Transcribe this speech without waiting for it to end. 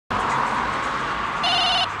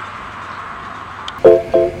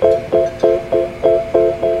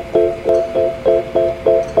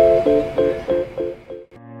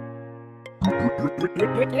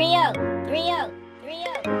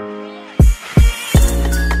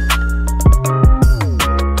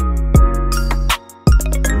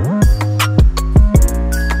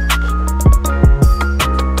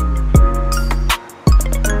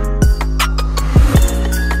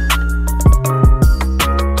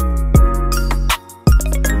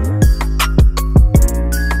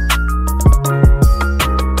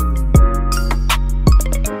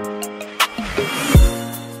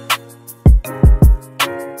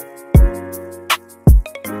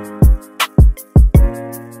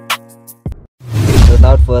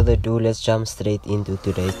further ado, let's jump straight into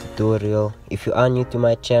today's tutorial. If you are new to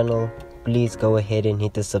my channel, please go ahead and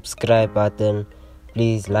hit the subscribe button.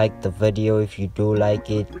 Please like the video if you do like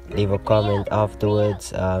it. Leave a comment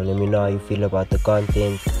afterwards. Let me know how you feel about the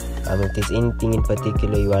content. If there's anything in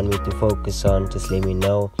particular you want me to focus on, just let me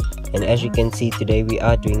know. And as you can see, today we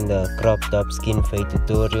are doing the crop top skin fade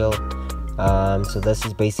tutorial. So this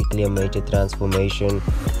is basically a major transformation,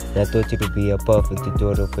 and I thought it would be a perfect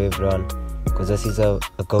tutorial for everyone because this is a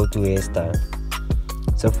go-to hairstyle.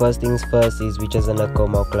 So first things first is we're just gonna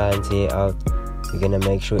comb our client's hair out. We're gonna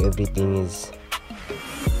make sure everything is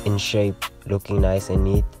in shape, looking nice and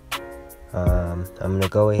neat. I'm gonna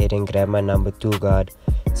go ahead and grab my number 2 guard.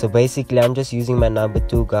 So basically I'm just using my number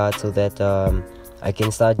 2 guard so that I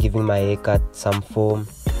can start giving my haircut some form,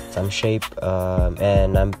 some shape,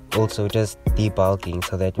 and I'm also just debulking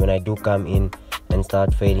so that when I do come in and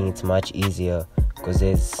start fading, it's much easier because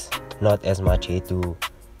there's not as much hair to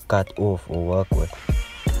cut off or work with.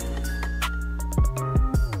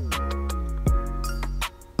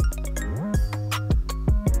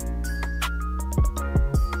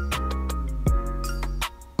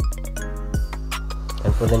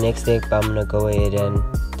 And for the next step, I'm gonna go ahead and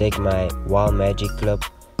take my Wahl magic clip.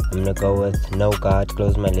 I'm gonna go with no guard,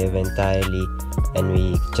 close my lever entirely, and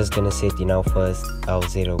we just gonna set in our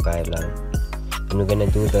zero guideline. And we're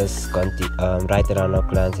gonna do this right around our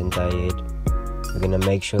client's entire head. We're gonna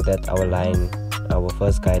make sure that our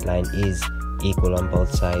first guideline is equal on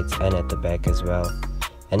both sides and at the back as well.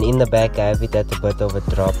 And in the back I have it at a bit of a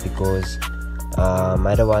drop because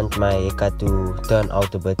I don't want my haircut to turn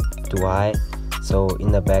out a bit too high. So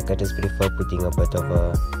in the back I just prefer putting a bit of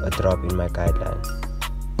a drop in my guideline.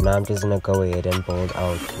 Now I'm just gonna go ahead and bold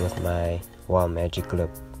out with my Wahl magic clip.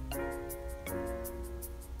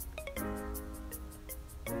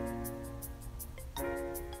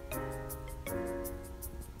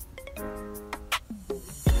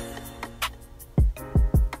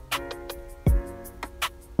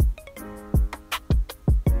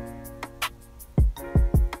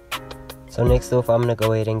 So next off, I'm gonna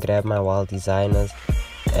go ahead and grab my Wahl Designers,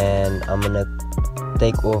 and I'm gonna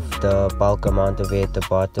take off the bulk amount of hair at the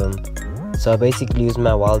bottom. So I basically use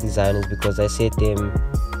my Wahl Designers because I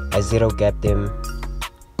zero gap them,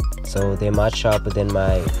 so they're much sharper than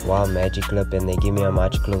my Wahl magic clip and they give me a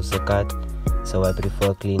much closer cut. So I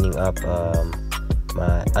prefer cleaning up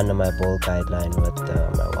under my bold guideline with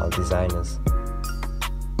my Wahl Designers.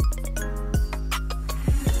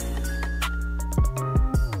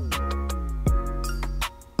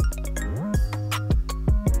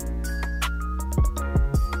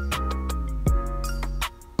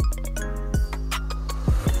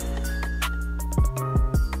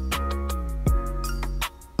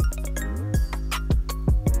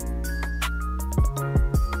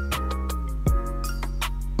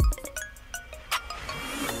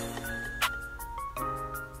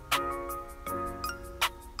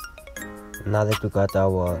 Now that we got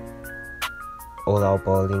all our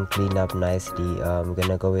balding cleaned up nicely, we're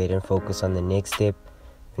gonna go ahead and focus on the next step.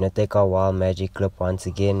 We're gonna take our Wahl magic clip once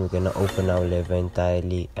again. We're gonna open our lever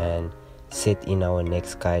entirely and set in our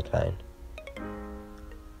next guideline.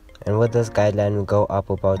 And with this guideline we go up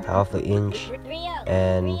about half an inch,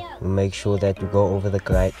 and we make sure that we go over the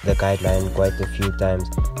guideline quite a few times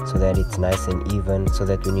so that it's nice and even, so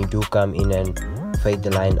that when you do come in and fade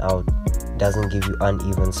the line out, doesn't give you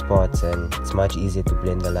uneven spots, and it's much easier to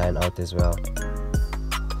blend the line out as well.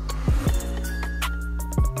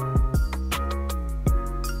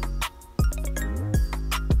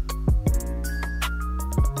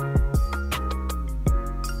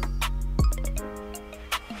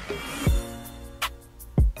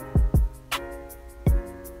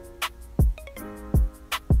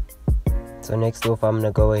 So next off, I'm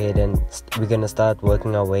gonna go ahead and we're gonna start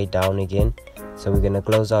working our way down again. So we're gonna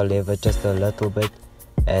close our lever just a little bit,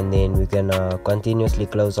 and then we're gonna continuously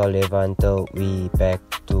close our lever until we back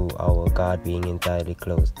to our guard being entirely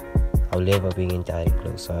closed, our lever being entirely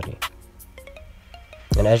closed, sorry.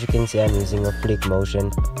 And as you can see, I'm using a flick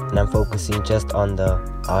motion, and I'm focusing just on the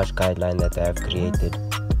arch guideline that I have created.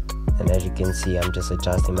 And as you can see, I'm just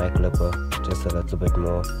adjusting my clipper just a little bit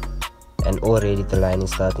more, and already the line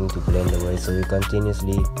is starting to blend away. So we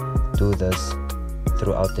continuously do this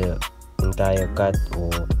throughout the entire cut,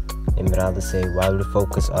 or let me rather say while we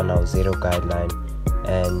focus on our zero guideline,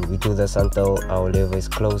 and we do this until our lever is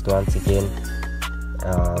closed once again.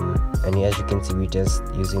 And as you can see, we're just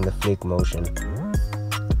using the flick motion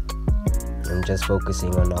and just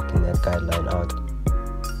focusing on knocking that guideline out.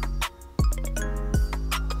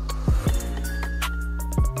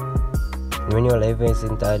 When your lever is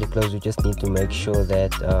entirely closed, you just need to make sure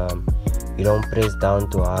that you don't press down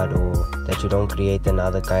too hard, or that you don't create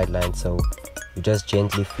another guideline. So you just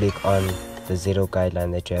gently flick on the 0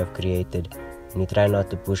 guideline that you have created, and you try not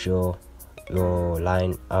to push your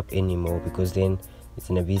line up anymore, because then it's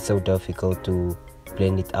gonna be so difficult to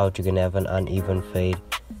blend it out. You're gonna have an uneven fade.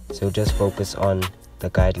 So just focus on the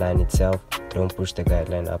guideline itself. Don't push the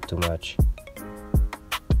guideline up too much.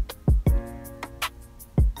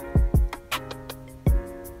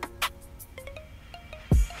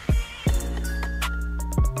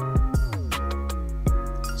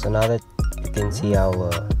 So now that you can see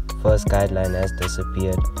our first guideline has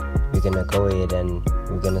disappeared, we're gonna go ahead and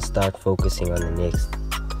we're gonna start focusing on the next.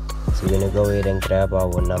 So we're gonna go ahead and grab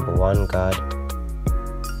our number 1 guard,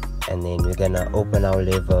 and then we're gonna open our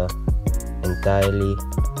lever entirely.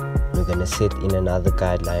 We're gonna set in another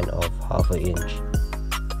guideline of 1/2 inch.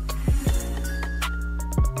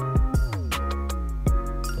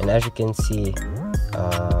 And as you can see,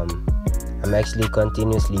 I'm actually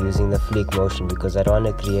continuously using the flick motion because I don't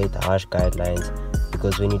want to create harsh guidelines,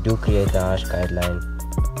 because when you do create a harsh guideline,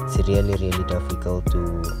 it's really difficult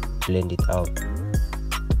to blend it out.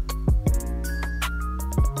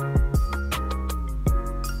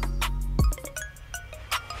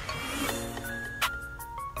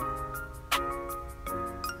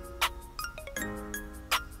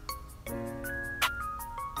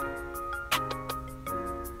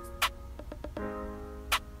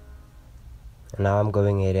 Now I'm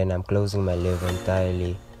going ahead and I'm closing my lever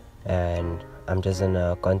entirely, and I'm just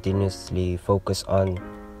gonna continuously focus on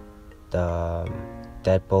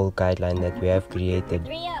that bold guideline that we have created.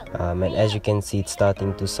 And as you can see, it's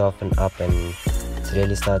starting to soften up and it's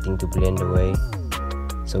really starting to blend away.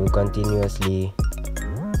 So we'll continuously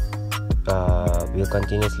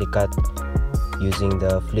cut using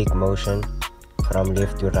the flick motion from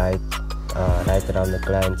left to right, right around the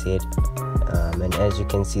client's head. And as you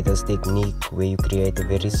can see, this technique where you create a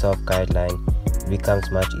very soft guideline, it becomes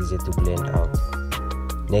much easier to blend out.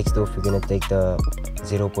 Next off, we're going to take the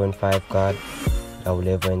 0.5 guard, our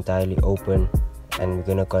lever entirely open, and we're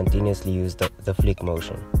going to continuously use the flick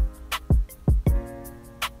motion.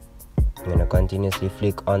 I'm going to continuously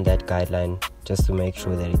flick on that guideline just to make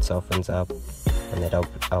sure that it softens up and that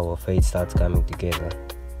our fade starts coming together.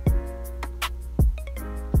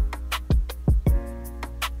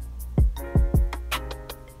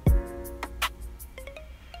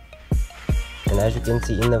 And as you can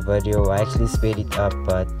see in the video, I actually sped it up,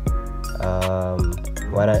 but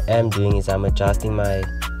what I am doing is I'm adjusting my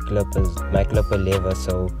clipper lever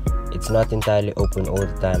so it's not entirely open all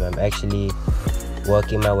the time. I'm actually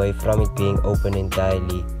working my way from it being open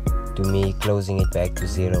entirely to me closing it back to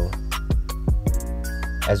 0,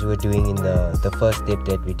 as we're doing in the first step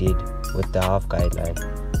that we did with the 1/2 guideline.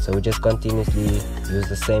 So we just continuously use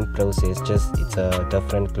the same process, just it's a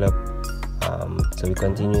different clip. So we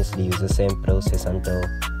continuously use the same process until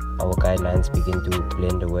our guidelines begin to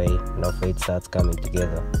blend away and our fade starts coming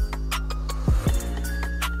together.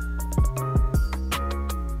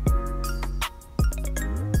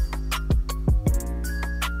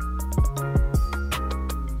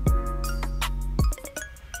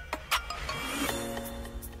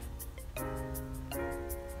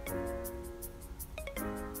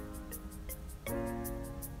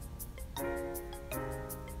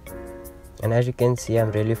 And as you can see,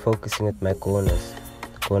 I'm really focusing with my corners.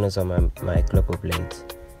 The corners of my clipper blades,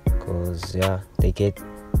 because they get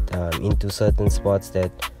into certain spots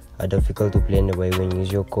that are difficult to blend away. When you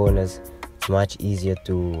use your corners, it's much easier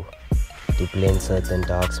to blend certain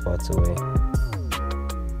dark spots away.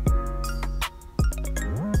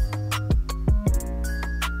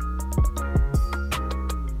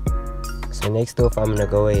 So next off, I'm gonna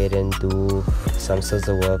go ahead and do some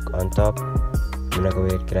scissor work on top. I'm gonna go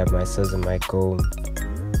ahead and grab my scissors and my comb,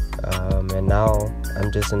 and now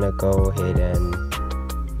I'm just gonna go ahead and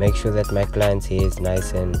make sure that my client's hair is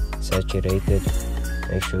nice and saturated.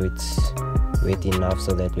 Make sure it's wet enough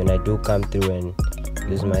so that when I do come through and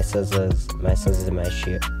use my scissors and my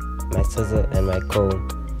scissor and my comb,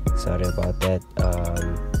 sorry about that,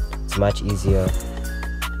 it's much easier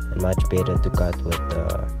and much better to cut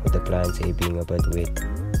with the client's hair being a bit wet.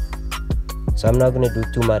 So I'm not gonna do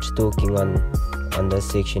too much talking on this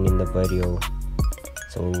section in the video.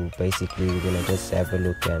 So basically we're gonna just have a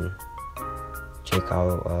look and check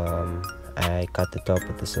how I cut the top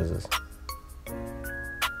with the scissors.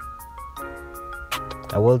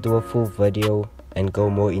 I will do a full video and go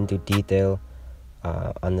more into detail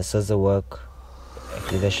on the scissor work,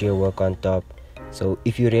 actually the shear work on top. So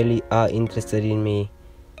if you really are interested in me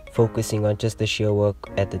focusing on just the shear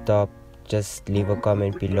work at the top, just leave a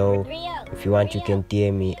comment below. If you want, you can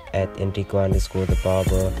DM me at Enrico_the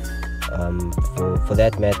barber. For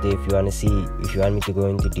that matter, if you want me to go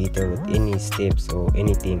into detail with any steps or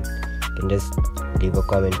anything, you can just leave a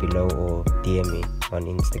comment below or DM me on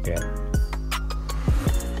Instagram.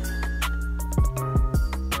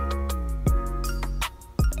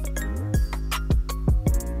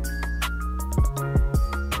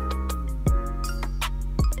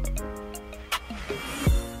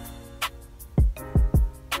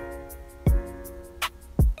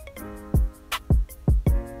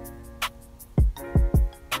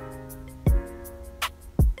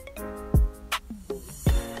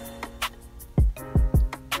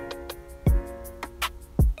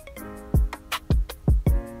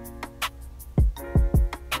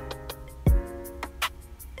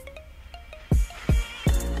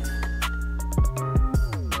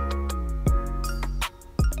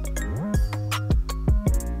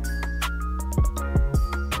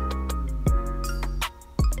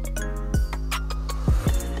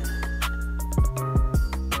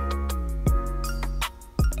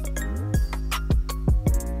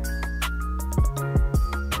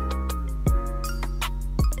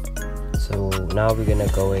 So now we're gonna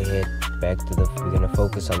go ahead we're gonna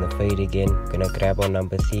focus on the fade again. Gonna grab our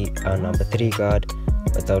number 3 guard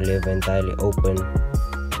with our lever entirely open,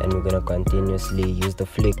 and we're gonna continuously use the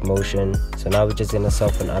flick motion. So now we're just gonna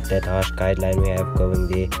soften up that harsh guideline we have going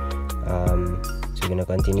there. So we're gonna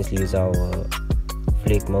continuously use our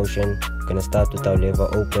flick motion. We're gonna start with our lever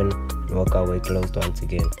open and work our way closed once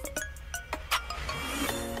again.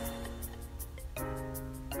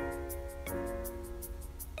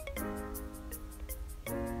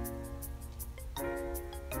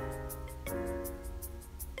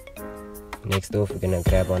 Next off, we're gonna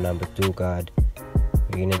grab our number 2 guard.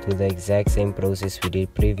 We're gonna do the exact same process we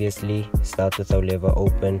did previously. Start with our lever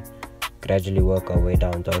open, gradually work our way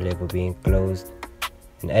down to our lever being closed.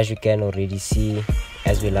 And as you can already see,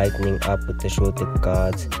 as we're lightening up with the short tip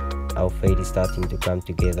guards, our fade is starting to come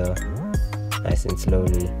together nice and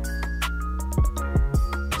slowly.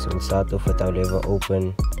 So we'll start off with our lever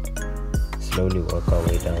open, slowly work our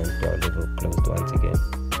way down to our lever closed once again.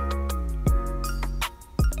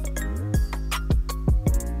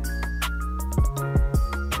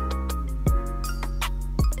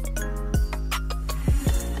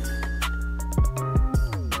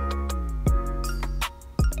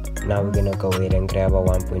 Now we're gonna go ahead and grab our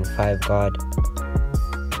 1.5 guard.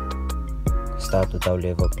 Start with our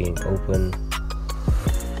lever being open.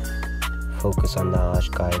 Focus on the harsh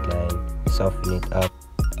guideline. Soften it up.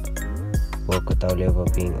 Work with our lever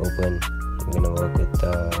being open. We're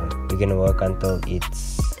gonna work until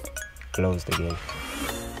it's closed again.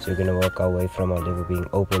 So we're gonna work our way from our lever being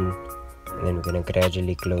open, and then we're gonna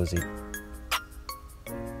gradually close it.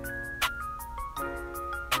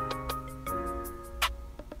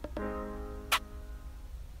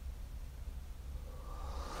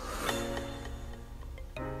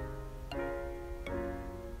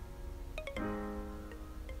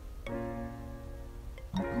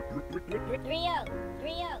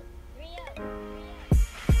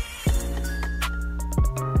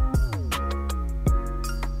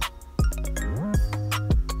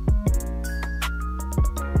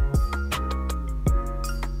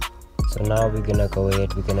 So now we're gonna go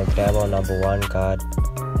ahead, we're gonna grab our number 1 guard,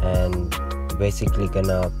 and basically we're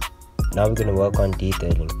gonna work on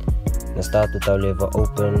detailing. We're gonna start with our lever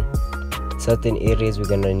open. Certain areas we're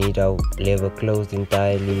gonna need our lever closed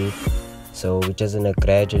entirely, so we're just gonna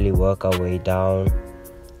gradually work our way down.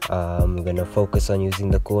 We're gonna focus on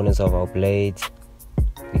using the corners of our blades,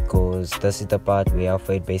 because this is the part where our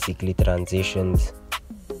fade basically transitions.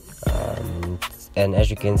 And as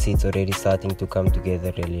you can see, it's already starting to come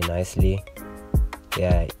together really nicely.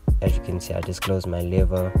 Yeah, as you can see, I just closed my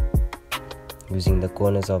lever using the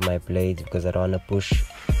corners of my blades because I don't want to push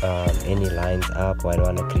any lines up, or I don't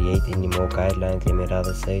want to create any more guidelines, let me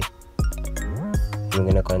rather say. I'm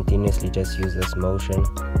going to continuously just use this motion.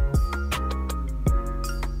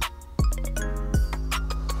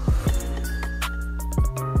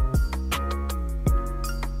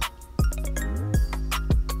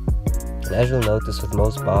 And as you'll notice with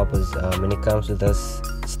most barbers, when it comes to this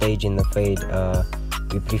stage in the fade,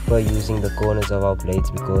 we prefer using the corners of our blades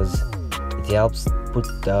because it helps put,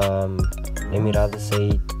 let me rather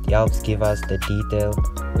say, it helps give us the detail.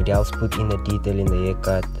 It helps put in the detail in the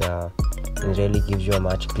haircut, and really gives you a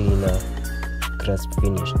much cleaner, crisp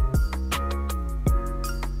finish.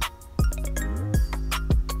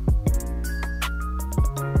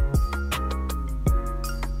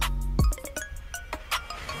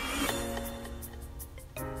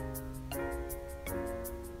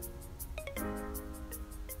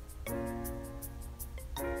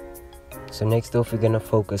 So next off, we're gonna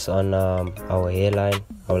focus on our hairline,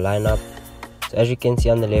 our lineup. So as you can see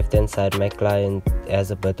on the left hand side, my client has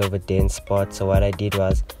a bit of a dense spot. So what I did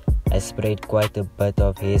was I sprayed quite a bit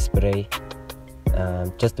of hairspray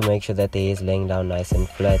just to make sure that the hair is laying down nice and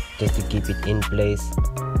flat, just to keep it in place.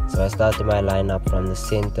 So I started my lineup from the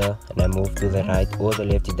center and I moved to the right or the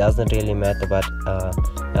left. It doesn't really matter, but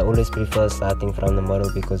I always prefer starting from the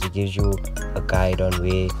middle because it gives you a guide on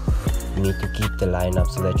where you need to keep the lineup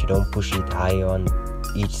so that you don't push it high on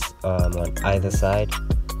on either side.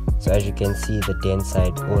 So as you can see, the dense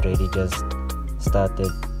side already just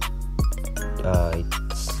started.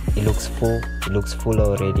 It looks full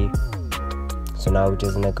already. So now we're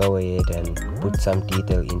just gonna go ahead and put some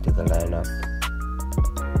detail into the lineup.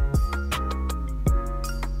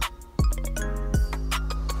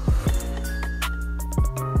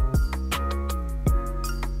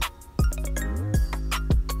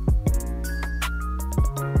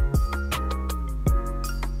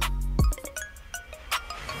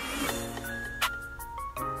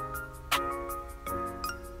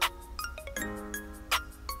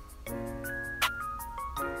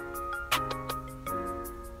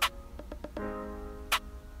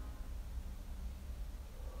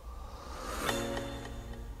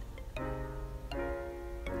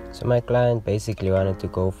 So my client basically wanted to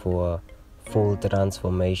go for a full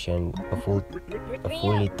transformation, a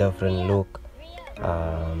fully different look.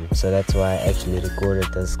 So that's why I actually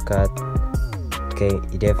recorded this cut. Okay,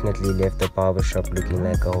 he definitely left the barbershop looking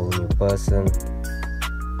like a whole new person.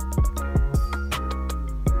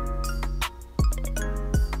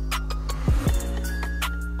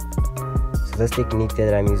 So this technique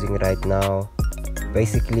that I'm using right now,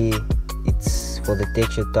 basically it's for the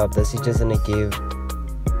texture top. This is just gonna give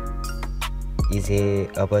his hair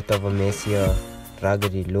a bit of a messier,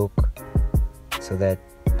 ruggedy look, so that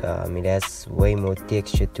it has way more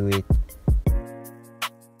texture to it.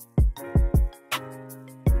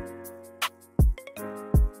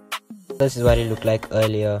 This is what it looked like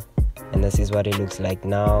earlier and this is what it looks like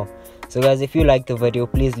now. So guys, if you like the video,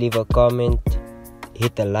 please leave a comment,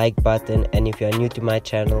 hit the like button, and if you are new to my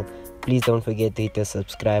channel, please don't forget to hit the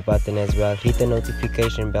subscribe button as well. Hit the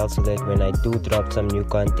notification bell so that when I do drop some new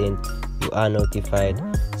content, you are notified.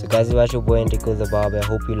 So guys, it was your boy Enrico the Barber. I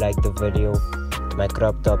hope you liked the video, my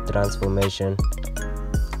crop top transformation.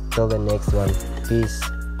 Till the next one, peace.